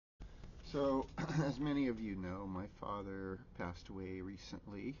So, as many of you know, my father passed away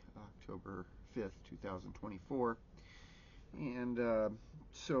recently, October 5th, 2024. And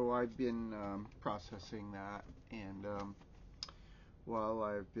so I've been processing that. And while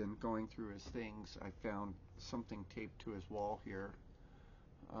I've been going through his things, I found something taped to his wall here,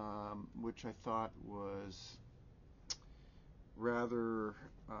 which I thought was rather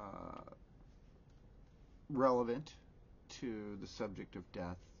relevant to the subject of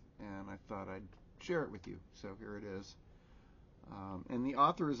death, and I thought I'd share it with you. So here it is. And the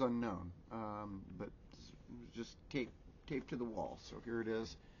author is unknown, but just taped to the wall. So here it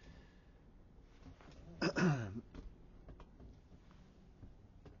is.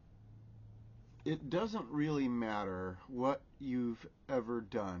 It doesn't really matter what you've ever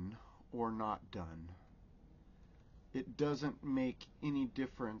done or not done. It doesn't make any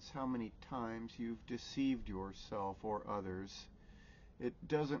difference how many times you've deceived yourself or others. It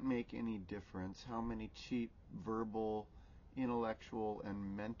doesn't make any difference how many cheap verbal, intellectual,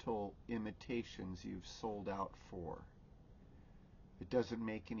 and mental imitations you've sold out for. It doesn't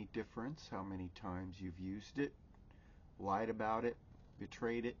make any difference how many times you've used it, lied about it,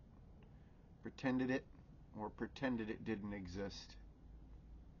 betrayed it, pretended it, or pretended it didn't exist.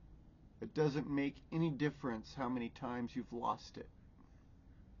 It doesn't make any difference how many times you've lost it.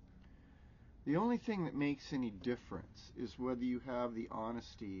 The only thing that makes any difference is whether you have the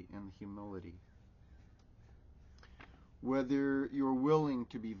honesty and the humility, whether you're willing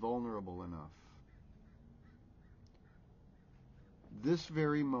to be vulnerable enough this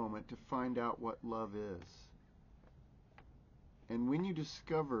very moment to find out what love is. And when you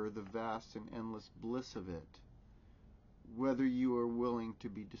discover the vast and endless bliss of it, whether you are willing to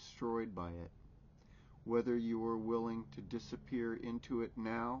be destroyed by it, whether you are willing to disappear into it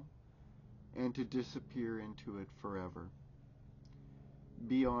now and to disappear into it forever.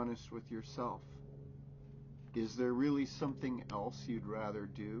 Be honest with yourself. Is there really something else you'd rather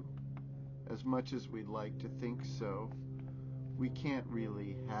do? As much as we'd like to think so, we can't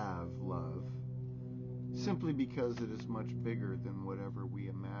really have love, simply because it is much bigger than whatever we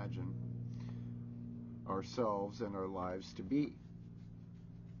imagine ourselves and our lives to be.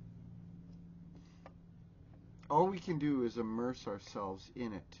 All we can do is immerse ourselves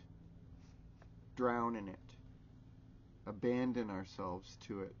in it, drown in it, abandon ourselves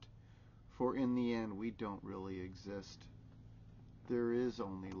to it, for in the end we don't really exist. There is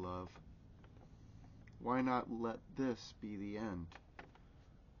only love. Why not let this be the end?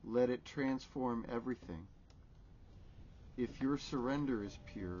 Let it transform everything. If your surrender is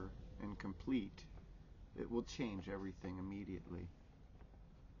pure and complete, it will change everything immediately.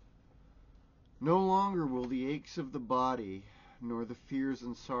 No longer will the aches of the body nor the fears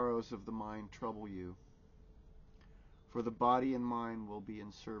and sorrows of the mind trouble you, for the body and mind will be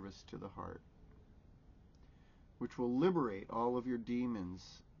in service to the heart, which will liberate all of your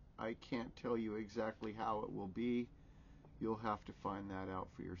demons. I can't tell you exactly how it will be. You'll have to find that out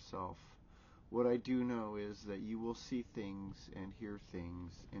for yourself. What I do know is that you will see things and hear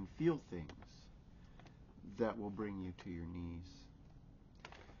things and feel things that will bring you to your knees.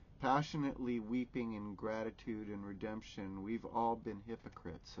 Passionately weeping in gratitude and redemption, we've all been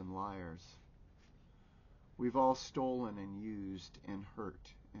hypocrites and liars. We've all stolen and used and hurt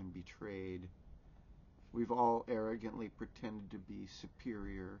and betrayed. We've all arrogantly pretended to be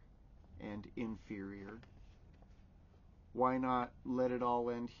superior and inferior. Why not let it all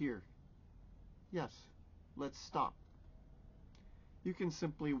end here? Yes, let's stop. You can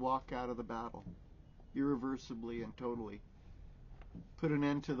simply walk out of the battle, irreversibly and totally. Put an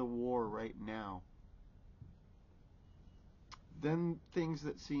end to the war right now. Then things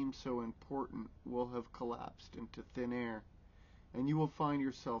that seem so important will have collapsed into thin air, and you will find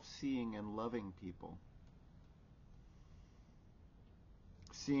yourself seeing and loving people.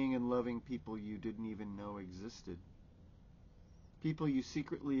 Seeing and loving people you didn't even know existed. People you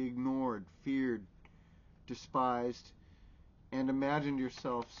secretly ignored, feared, despised, and imagined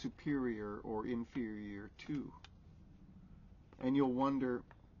yourself superior or inferior to. And you'll wonder,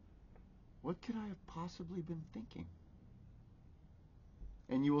 what could I have possibly been thinking?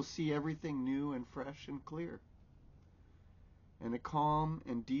 And you will see everything new and fresh and clear. And a calm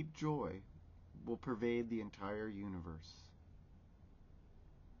and deep joy will pervade the entire universe.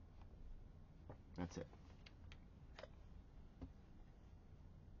 That's it.